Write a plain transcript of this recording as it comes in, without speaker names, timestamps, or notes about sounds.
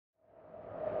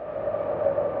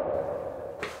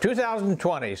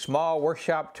2020 Small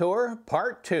Workshop Tour,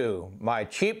 Part 2, My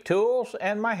Cheap Tools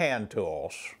and My Hand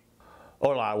Tools.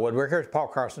 Hola Woodworkers, Paul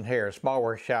Carlson here, Small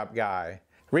Workshop Guy.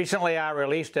 Recently I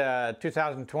released a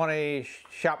 2020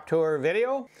 Shop Tour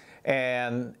video,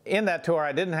 and in that tour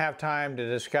I didn't have time to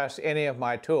discuss any of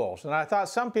my tools, and I thought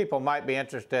some people might be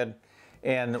interested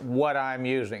in what I'm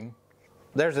using.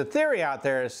 There's a theory out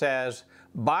there that says,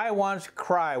 buy once,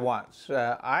 cry once.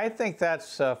 I think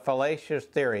that's a fallacious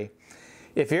theory.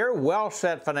 If you're well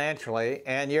set financially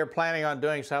and you're planning on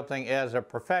doing something as a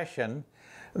profession,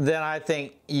 then I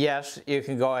think, yes, you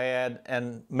can go ahead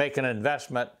and make an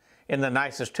investment in the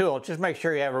nicest tool. Just make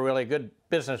sure you have a really good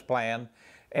business plan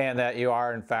and that you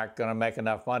are, in fact, going to make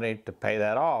enough money to pay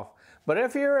that off. But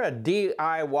if you're a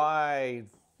DIY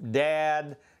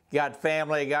dad, you got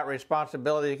family, you got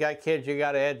responsibilities, you got kids you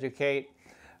got to educate,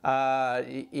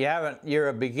 you're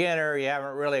a beginner, you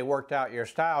haven't really worked out your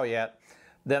style yet,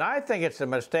 then I think it's a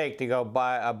mistake to go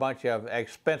buy a bunch of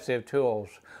expensive tools.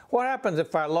 What happens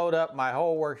if I load up my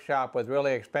whole workshop with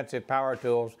really expensive power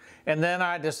tools and then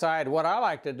I decide what I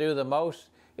like to do the most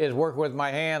is work with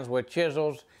my hands with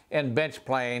chisels and bench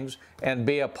planes and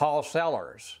be a Paul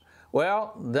Sellers?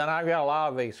 Well, then I've got a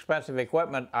lot of expensive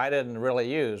equipment I didn't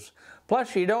really use.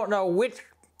 Plus, you don't know which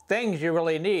things you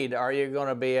really need. Are you going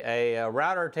to be a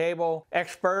router table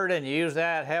expert and use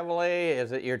that heavily?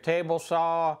 Is it your table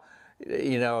saw?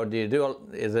 You know,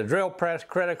 is a drill press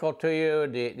critical to you?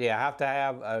 Do you have to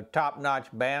have a top-notch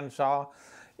bandsaw?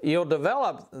 You'll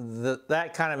develop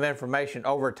that kind of information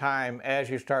over time as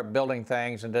you start building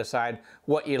things and decide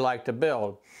what you like to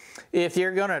build. If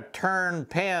you're going to turn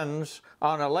pins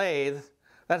on a lathe,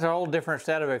 that's a whole different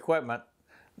set of equipment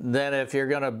than if you're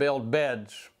going to build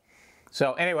beds.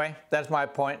 So anyway, that's my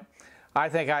point. I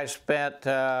think I spent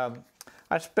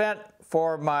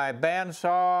for my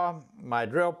bandsaw, my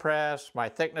drill press, my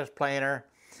thickness planer,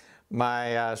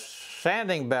 my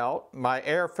sanding belt, my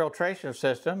air filtration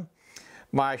system,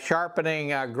 my sharpening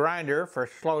grinder for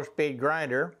slow speed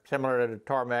grinder, similar to the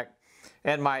Tormek,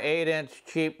 and my 8-inch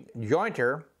cheap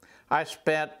jointer, I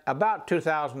spent about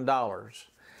 $2,000.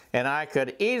 And I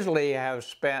could easily have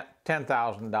spent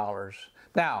 $10,000.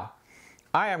 Now,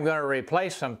 I am going to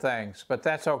replace some things, but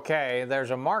that's okay.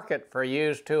 There's a market for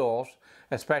used tools,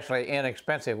 especially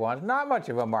inexpensive ones. Not much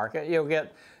of a market. You'll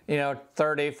get,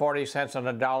 30, 40 cents on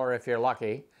the dollar if you're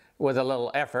lucky, with a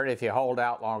little effort if you hold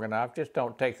out long enough. Just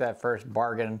don't take that first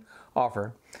bargain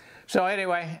offer. So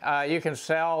anyway, you can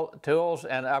sell tools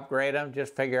and upgrade them.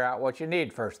 Just figure out what you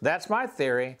need first. That's my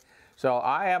theory. So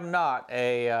I am not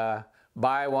a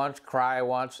buy once, cry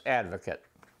once advocate.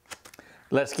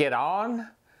 Let's get on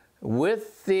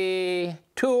with the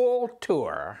tool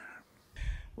tour.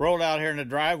 Rolled out here in the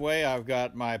driveway, I've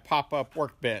got my pop-up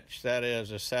workbench. That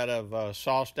is a set of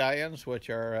Sawstallions, which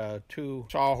are two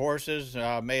sawhorses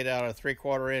made out of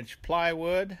 3/4-inch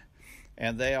plywood,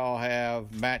 and they all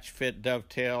have match-fit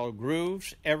dovetail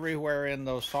grooves everywhere in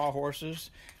those sawhorses.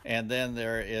 And then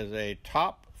there is a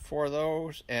top for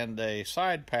those and a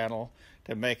side panel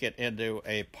to make it into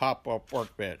a pop-up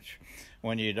workbench.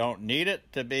 When you don't need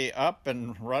it to be up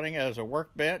and running as a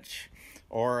workbench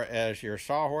or as your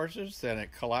sawhorses, then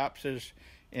it collapses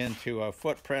into a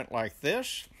footprint like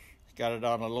this. Got it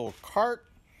on a little cart,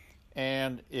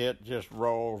 and it just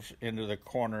rolls into the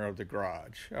corner of the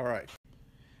garage. All right.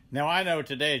 Now, I know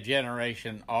today's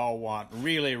generation all want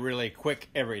really, really quick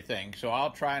everything, so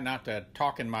I'll try not to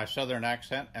talk in my southern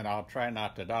accent, and I'll try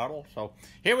not to dawdle. So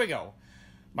here we go.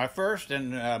 My first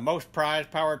and most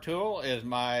prized power tool is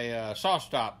my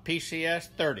SawStop PCS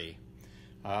 30.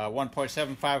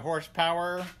 1.75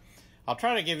 horsepower. I'll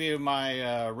try to give you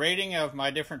my rating of my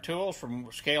different tools from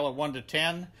a scale of 1 to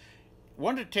 10.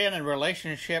 1 to 10 in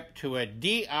relationship to a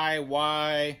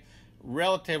DIY,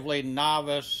 relatively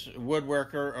novice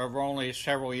woodworker of only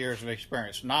several years of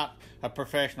experience, not a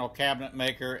professional cabinet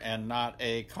maker and not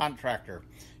a contractor.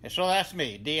 And so that's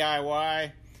me,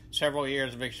 DIY, several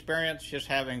years of experience, just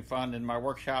having fun in my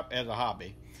workshop as a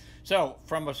hobby. So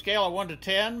from a scale of 1 to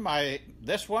 10,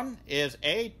 this one is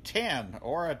a 10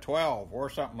 or a 12 or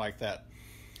something like that.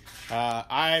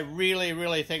 I really,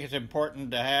 really think it's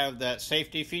important to have that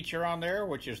safety feature on there,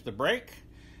 which is the brake.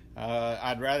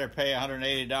 I'd rather pay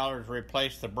 $180 to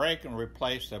replace the brake and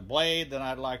replace the blade than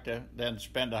I'd like to then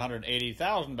spend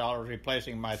 $180,000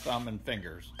 replacing my thumb and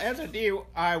fingers. As a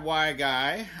DIY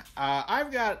guy,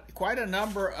 I've got quite a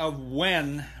number of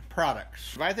Wen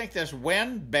products. I think this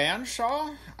Wen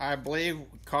bandsaw, I believe,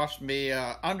 cost me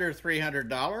under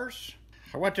 $300.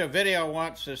 I went to a video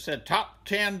once that said top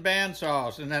 10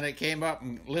 bandsaws, and then it came up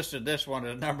and listed this one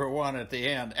as number 1 at the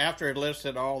end, after it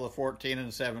listed all the 14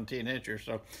 and 17 inchers.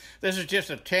 So this is just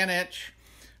a 10-inch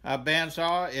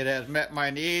bandsaw. It has met my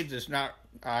needs.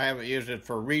 I haven't used it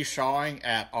for resawing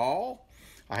at all.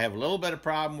 I have a little bit of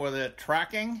problem with it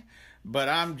tracking, but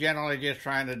I'm generally just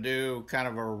trying to do kind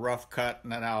of a rough cut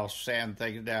and then I'll sand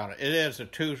things down. It is a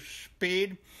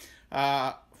 2-speed.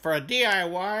 For a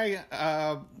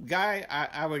DIY guy,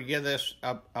 I would give this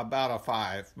about a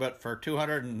 5, but for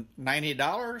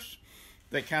 $290,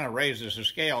 that kind of raises the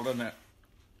scale, doesn't it?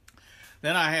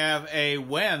 Then I have a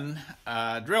Wen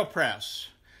drill press.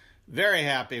 Very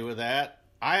happy with that.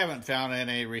 I haven't found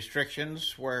any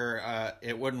restrictions where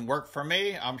it wouldn't work for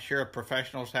me. I'm sure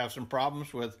professionals have some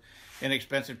problems with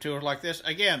inexpensive tools like this.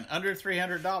 Again, under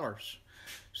 $300.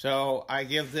 So I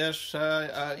give this,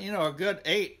 a good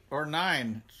 8 or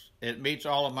 9. It meets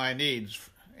all of my needs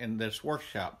in this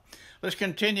workshop. Let's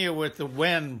continue with the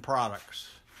Wen products.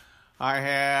 I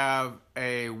have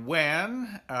a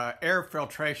Wen air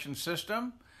filtration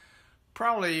system.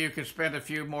 Probably you could spend a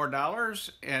few more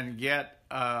dollars and get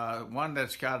one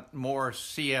that's got more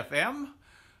CFM,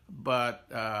 but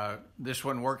this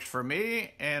one works for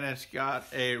me, and it's got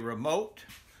a remote,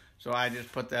 so I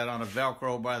just put that on a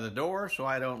Velcro by the door so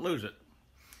I don't lose it.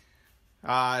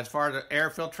 As far as the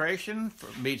air filtration,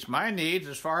 meets my needs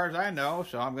as far as I know,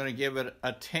 so I'm going to give it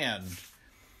a 10.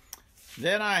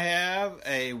 Then I have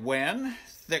a Wen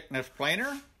thickness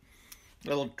planer,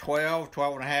 little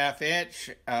 12.5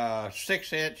 inch,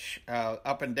 6 inch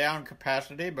up and down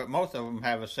capacity, but most of them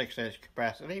have a 6 inch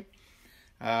capacity.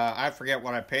 I forget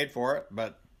what I paid for it,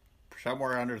 but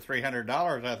somewhere under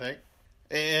 $300, I think.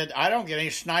 And I don't get any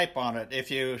snipe on it.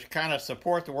 If you kind of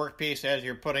support the workpiece as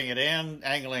you're putting it in,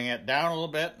 angling it down a little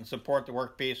bit, and support the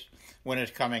workpiece when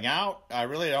it's coming out, I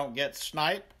really don't get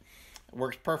snipe. It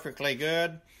works perfectly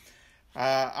good.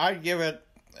 I'd give it,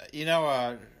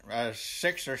 a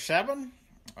 6 or 7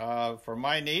 for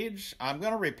my needs. I'm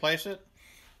going to replace it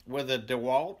with a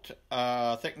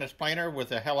DeWalt thickness planer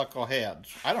with a helical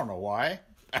heads. I don't know why.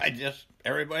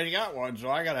 Everybody got one, so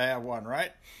I got to have one,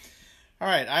 right? All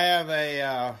right, I have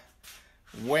a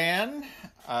Wen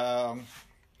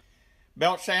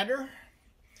belt sander.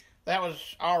 That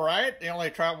was all right. The only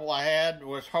trouble I had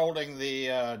was holding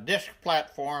the disc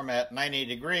platform at 90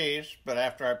 degrees, but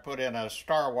after I put in a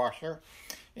star washer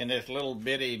in this little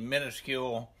bitty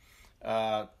minuscule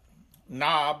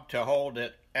knob to hold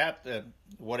it at the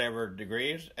whatever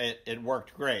degrees, it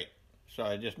worked great. So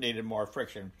I just needed more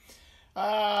friction.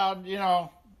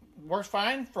 Works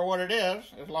fine for what it is,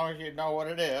 as long as you know what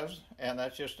it is, and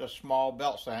that's just a small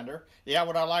belt sander. Yeah,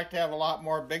 would I like to have a lot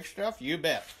more big stuff? You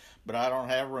bet, but I don't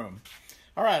have room.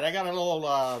 All right, I got a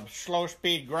little slow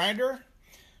speed grinder.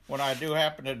 When I do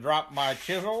happen to drop my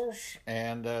chisels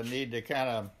and need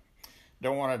to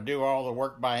don't want to do all the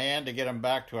work by hand to get them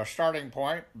back to a starting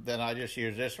point, then I just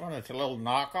use this one. It's a little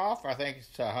knockoff. I think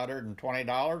it's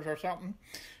 $120 or something.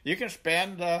 You can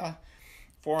spend $450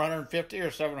 or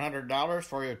 $700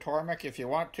 for your Tormek if you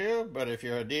want to, but if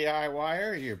you're a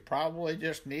DIYer, you probably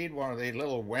just need one of these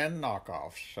little Wen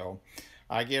knockoffs. So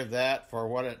I give that, for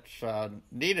what it's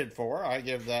needed for, I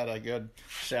give that a good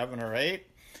 7 or 8.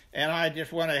 And I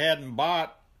just went ahead and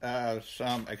bought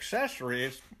some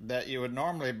accessories that you would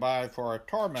normally buy for a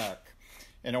Tormek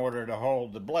in order to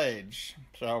hold the blades.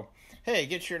 So, hey,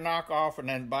 get your knockoff and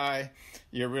then buy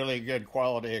your really good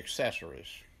quality accessories.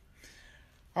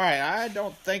 All right, I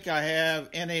don't think I have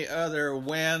any other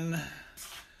Wen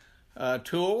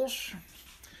tools.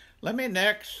 Let me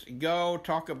next go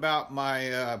talk about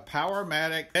my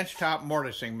Powermatic benchtop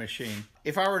mortising machine.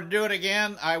 If I were to do it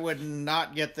again, I would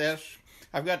not get this.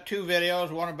 I've got 2 videos,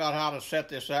 one about how to set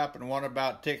this up and one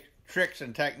about tricks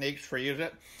and techniques for using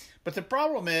it. But the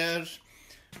problem is,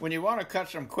 when you want to cut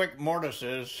some quick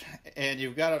mortises and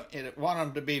you want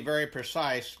them to be very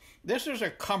precise, this is a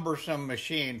cumbersome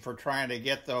machine for trying to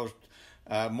get those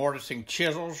mortising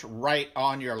chisels right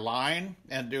on your line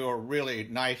and do a really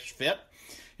nice fit.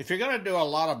 If you're going to do a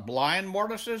lot of blind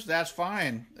mortises, that's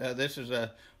fine. This is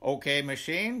a okay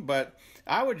machine, but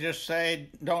I would just say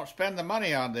don't spend the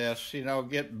money on this.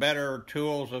 Get better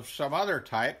tools of some other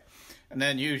type, and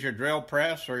then use your drill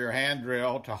press or your hand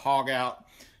drill to hog out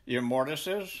your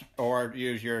mortises, or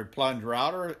use your plunge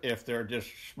router if they're just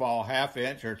small 1/2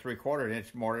 inch or 3/4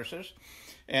 inch mortises,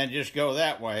 and just go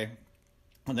that way.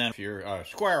 And then if you're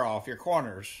square off your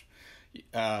corners,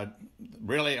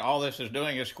 really all this is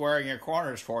doing is squaring your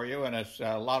corners for you, and it's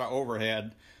a lot of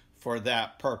overhead for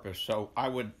that purpose. So I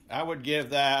would give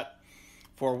that,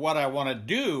 for what I want to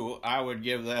do, I would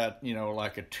give that,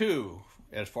 like a 2.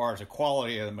 As far as the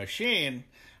quality of the machine,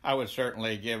 I would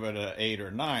certainly give it an 8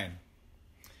 or 9.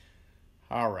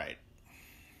 All right.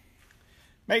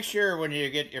 Make sure when you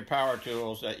get your power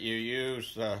tools that you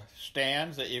use the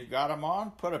stands that you've got them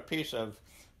on. Put a piece of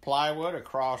plywood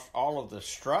across all of the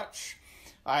struts.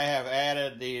 I have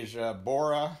added these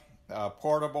Bora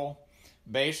portable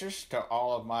bases to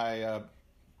all of my,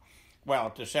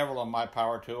 to several of my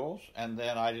power tools. And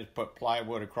then I just put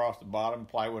plywood across the bottom,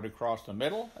 plywood across the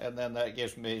middle, and then that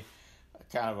gives me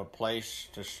kind of a place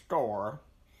to store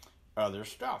other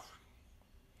stuff.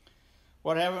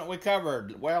 What haven't we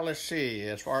covered? Well, let's see.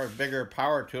 As far as bigger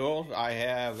power tools, I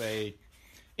have a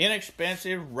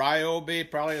inexpensive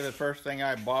Ryobi, probably the first thing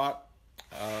I bought,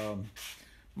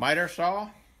 miter saw.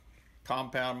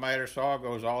 Compound miter saw,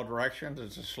 goes all directions.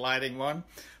 It's a sliding one.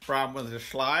 Problem with the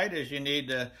slide is you need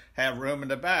to have room in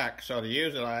the back. So to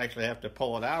use it, I actually have to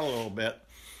pull it out a little bit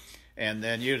and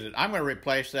then use it. I'm going to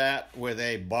replace that with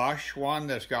a Bosch one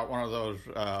that's got one of those,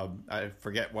 I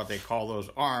forget what they call those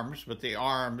arms, but the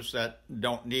arms that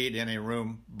don't need any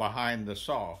room behind the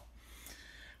saw.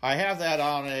 I have that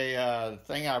on a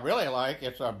thing I really like.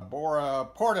 It's a Bora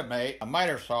Portamate, a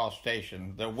miter saw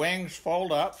station. The wings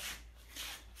fold up,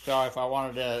 so if I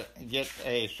wanted to get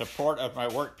a support of my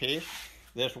workpiece,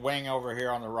 this wing over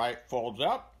here on the right folds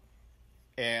up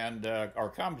and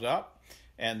or comes up,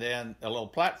 and then a little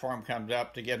platform comes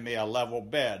up to give me a level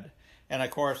bed. And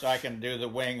of course I can do the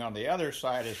wing on the other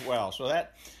side as well. So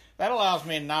that allows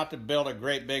me not to build a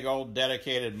great big old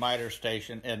dedicated miter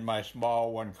station in my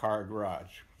small one-car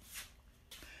garage.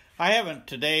 I haven't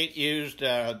to date used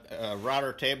a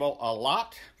router table a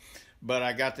lot, but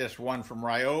I got this one from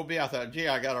Ryobi. I thought, gee,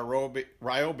 I got a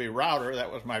Ryobi router.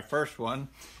 That was my first one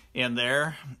in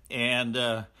there, and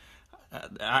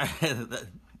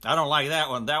I don't like that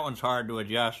one. That one's hard to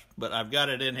adjust, but I've got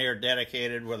it in here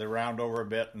dedicated with a round over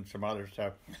bit and some other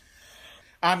stuff.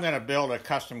 I'm going to build a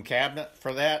custom cabinet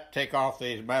for that, take off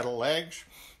these metal legs,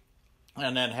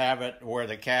 and then have it where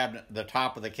the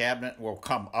top of the cabinet will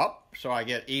come up so I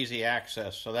get easy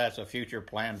access. So that's a future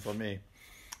plan for me.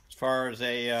 As far as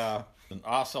an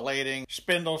oscillating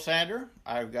spindle sander,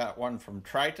 I've got one from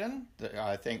Triton.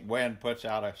 I think Wen puts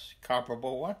out a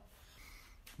comparable one.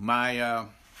 My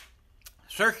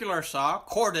circular saw,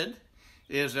 corded,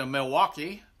 is a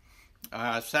Milwaukee,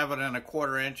 7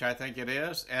 1/4 inch, I think it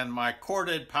is, and my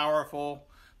corded, powerful,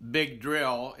 big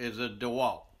drill is a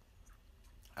DeWalt.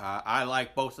 I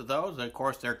like both of those. Of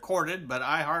course, they're corded, but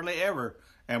I hardly ever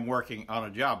am working on a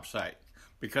job site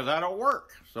because I don't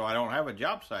work, so I don't have a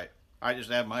job site. I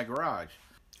just have my garage.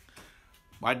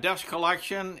 My dust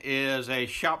collection is a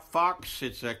Shop Fox.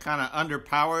 It's a kind of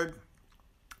underpowered.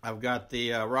 I've got the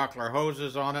Rockler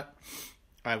hoses on it.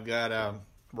 I've got a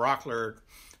Rockler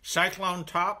Cyclone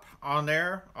top on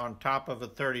there, on top of a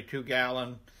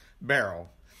 32-gallon barrel.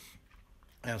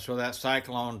 And so that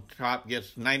Cyclone top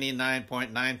gets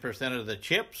 99.9% of the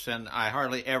chips, and I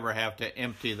hardly ever have to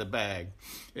empty the bag.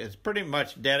 It's pretty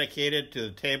much dedicated to the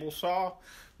table saw,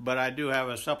 but I do have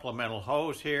a supplemental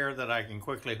hose here that I can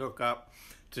quickly hook up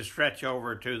to stretch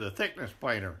over to the thickness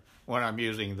planer when I'm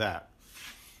using that.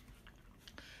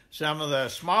 Some of the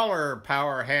smaller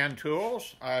power hand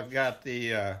tools, I've got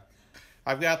the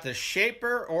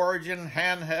Shaper Origin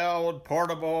handheld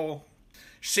portable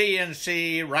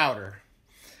CNC router.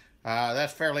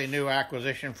 That's fairly new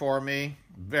acquisition for me.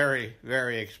 Very,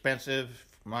 very expensive.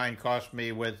 Mine cost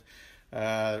me with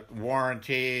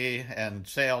warranty and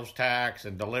sales tax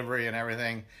and delivery and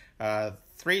everything,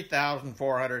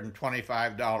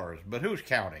 $3,425. But who's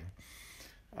counting?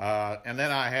 And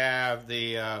then I have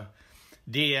the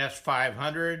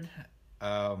DS500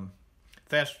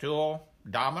 Festool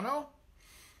Domino.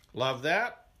 Love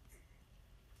that.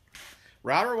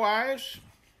 Router-wise,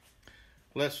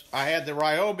 I had the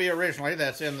Ryobi originally,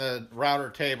 that's in the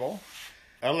router table,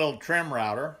 a little trim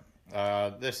router.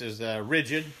 This is a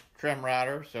rigid trim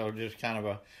router, so just kind of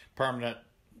a permanent,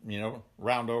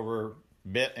 round over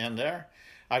bit in there.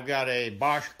 I've got a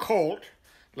Bosch Colt,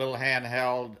 little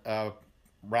handheld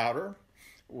router.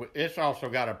 It's also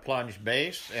got a plunge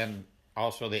base, and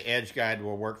also the edge guide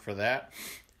will work for that.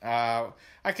 I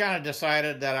kind of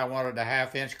decided that I wanted a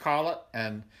 1/2-inch collet,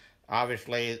 and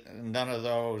obviously none of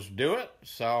those do it,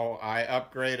 so I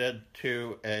upgraded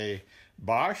to a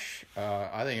Bosch.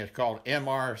 I think it's called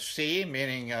MRC,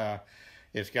 meaning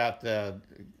it's got the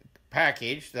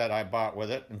package that I bought with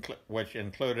it, which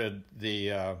included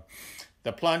the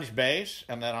plunge base,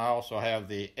 and then I also have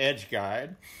the edge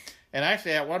guide. And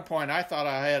actually, at one point, I thought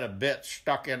I had a bit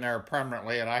stuck in there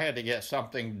permanently, and I had to get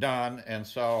something done. And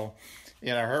so,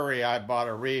 in a hurry, I bought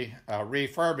a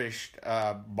refurbished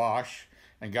Bosch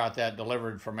and got that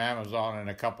delivered from Amazon in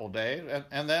a couple of days.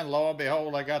 And then, lo and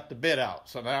behold, I got the bit out.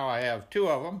 So now I have 2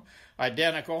 of them.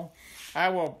 identical. I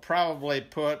will probably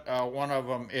put one of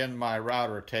them in my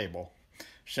router table,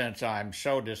 since I'm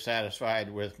so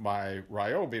dissatisfied with my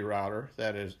Ryobi router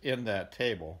that is in that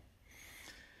table.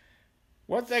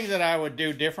 One thing that I would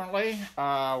do differently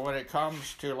when it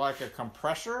comes to like a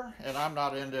compressor, and I'm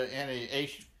not into any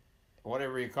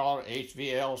whatever you call it,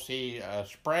 HVLC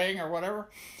spraying or whatever.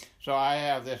 So I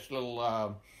have this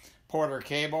little Porter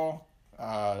cable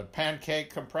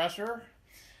pancake compressor,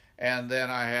 and then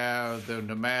I have the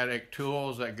pneumatic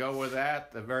tools that go with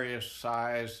that, the various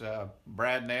size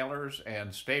brad nailers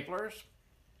and staplers.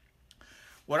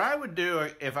 What I would do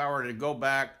if I were to go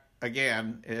back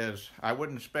again is I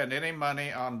wouldn't spend any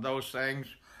money on those things,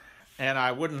 and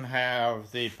I wouldn't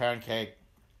have the pancake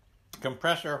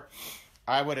compressor.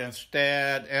 I would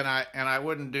instead, and I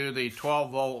wouldn't do the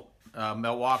 12-volt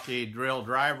Milwaukee drill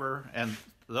driver and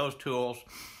those tools.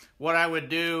 What I would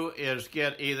do is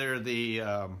get either the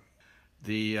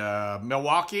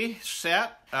Milwaukee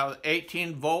set of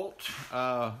 18-volt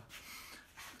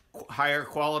higher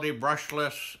quality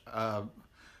brushless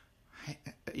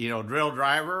drill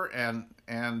driver, and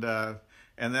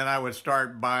then I would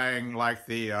start buying like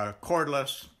the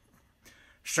cordless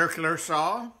circular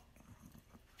saw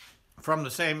from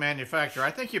the same manufacturer. I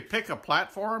think you pick a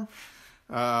platform.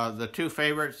 The two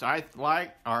favorites I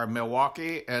like are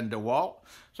Milwaukee and DeWalt.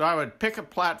 So I would pick a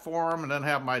platform and then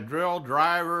have my drill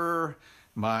driver,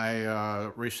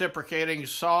 my reciprocating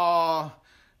saw,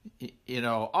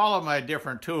 all of my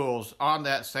different tools on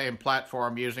that same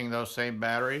platform using those same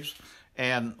batteries.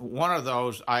 And one of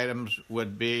those items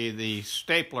would be the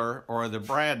stapler or the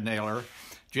brad nailer,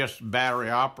 just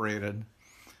battery operated.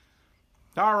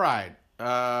 All right.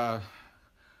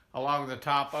 Along the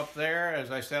top up there,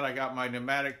 as I said, I got my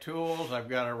pneumatic tools. I've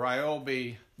got a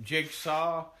Ryobi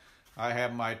jigsaw. I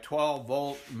have my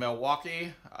 12-volt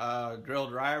Milwaukee drill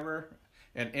driver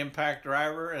and impact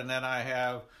driver, and then I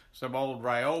have some old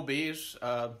Ryobis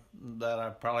that I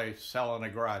probably sell in a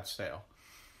garage sale.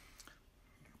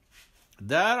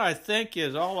 That, I think,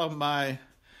 is all of my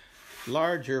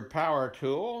larger power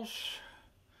tools.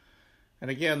 And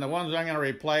again, the ones I'm going to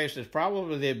replace is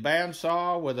probably the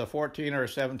bandsaw with a 14 or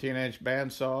 17-inch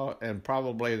bandsaw, and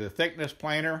probably the thickness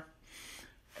planer.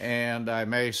 And I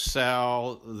may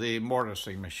sell the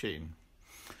mortising machine.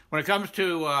 When it comes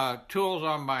to tools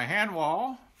on my hand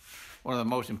wall, one of the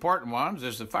most important ones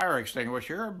is the fire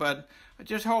extinguisher, but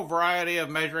just a whole variety of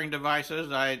measuring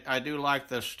devices. I do like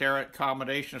the Starrett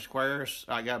combination squares.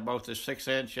 I got both the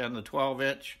 6-inch and the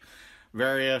 12-inch,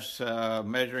 various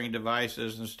measuring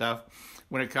devices and stuff.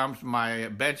 When it comes to my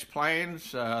bench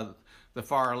planes, the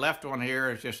far left one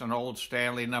here is just an old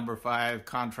Stanley No. 5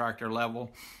 contractor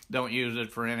level. Don't use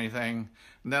it for anything.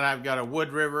 And then I've got a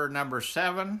Wood River No.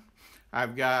 7.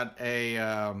 I've got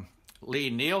a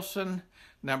Lie-Nielsen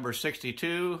No.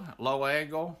 62 low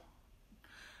angle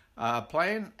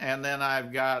plane, and then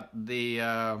I've got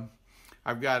a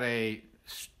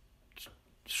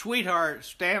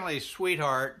Stanley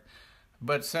Sweetheart.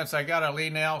 But since I got a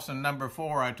Lie-Nielsen No.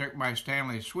 4, I took my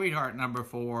Stanley Sweetheart No.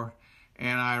 4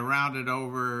 and I rounded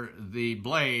over the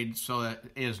blade, so that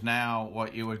is now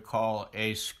what you would call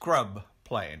a scrub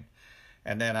plane.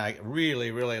 And then I really,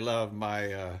 really love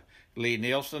my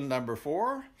Lie-Nielsen No.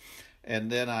 4.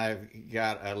 And then I've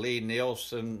got a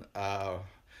Lie-Nielsen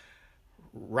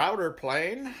router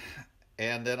plane.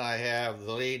 And then I have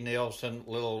the Lie-Nielsen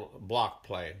little block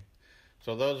plane.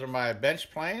 So those are my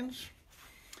bench planes.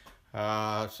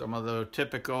 Some of the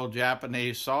typical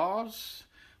Japanese saws.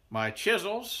 My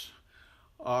chisels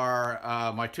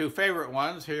are my two favorite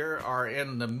ones here are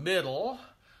in the middle.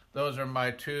 Those are my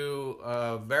two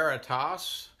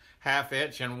Veritas, 1/2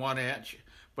 inch and 1 inch.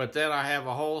 But then I have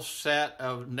a whole set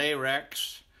of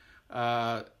Narex,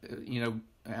 and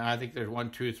I think there's 1,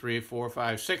 2, 3, 4,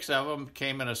 5, 6 of them.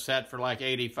 Came in a set for like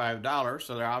 $85,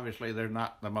 so they're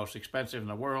not the most expensive in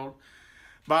the world.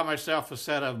 Bought myself a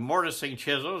set of mortising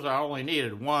chisels. I only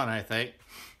needed one, I think.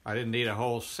 I didn't need a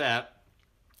whole set.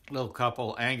 Little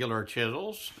couple angular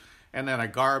chisels, and then a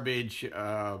garbage,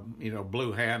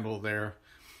 blue handle there,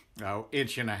 1.5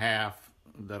 inches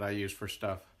that I use for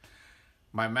stuff.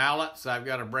 My mallets, I've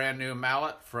got a brand new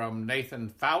mallet from Nathan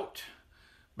Fout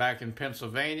back in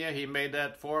Pennsylvania. He made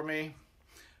that for me.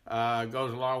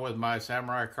 Goes along with my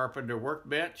Samurai Carpenter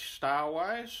workbench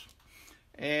style-wise.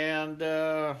 And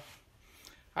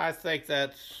I think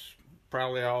that's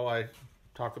probably all I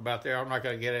talk about there. I'm not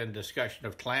going to get into discussion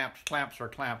of clamps. Clamps are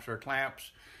clamps are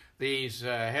clamps. These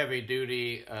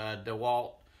heavy-duty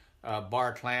DeWalt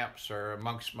bar clamps are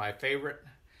amongst my favorite.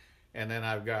 And then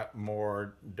I've got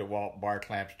more DeWalt bar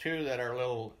clamps too that are a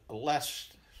little less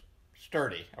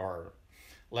sturdy or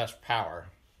less power.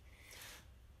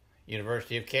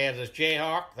 University of Kansas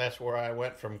Jayhawk. That's where I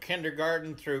went from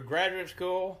kindergarten through graduate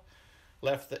school.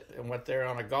 Went there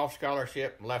on a golf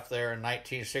scholarship. Left there in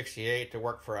 1968 to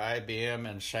work for IBM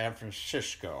in San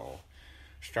Francisco.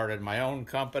 Started my own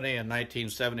company in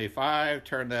 1975.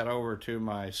 Turned that over to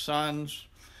my sons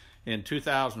in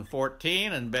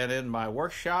 2014 and been in my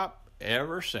workshop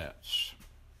ever since.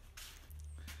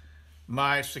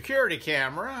 My security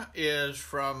camera is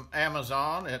from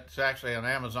Amazon. It's actually an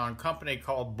Amazon company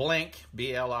called Blink,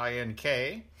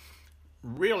 B-L-I-N-K.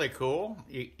 Really cool.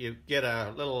 You get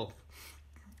a little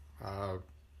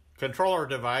controller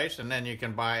device, and then you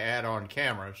can buy add-on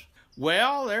cameras.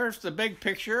 Well, there's the big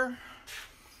picture.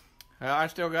 I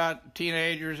still got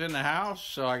teenagers in the house,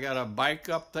 so I got a bike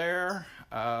up there.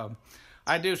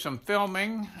 I do some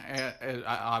filming.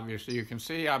 Obviously, you can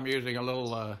see I'm using a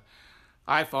little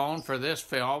iPhone for this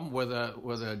film with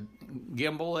a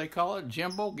gimbal, they call it,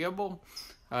 gimbal,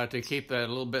 to keep that a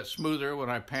little bit smoother when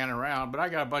I pan around. But I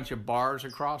got a bunch of bars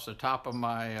across the top of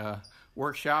my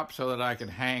workshop so that I can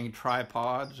hang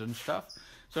tripods and stuff.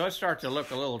 So it starts to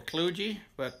look a little kludgy,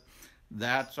 but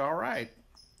that's all right.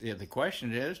 Yeah, the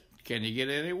question is, can you get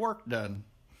any work done?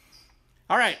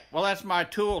 All right, well, that's my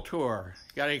tool tour.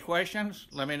 Got any questions?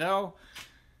 Let me know.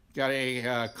 Got any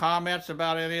comments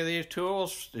about any of these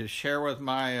tools to share with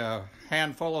my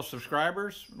handful of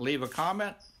subscribers? Leave a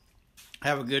comment.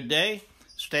 Have a good day.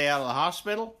 Stay out of the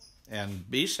hospital and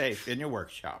be safe in your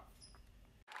workshop.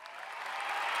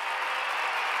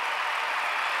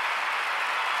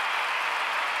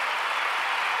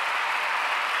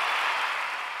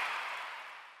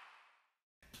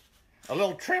 A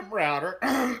little trim router.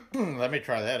 Let me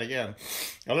try that again.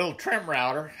 A little trim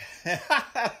router.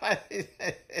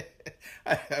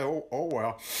 Oh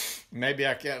well, maybe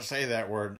I can't say that word.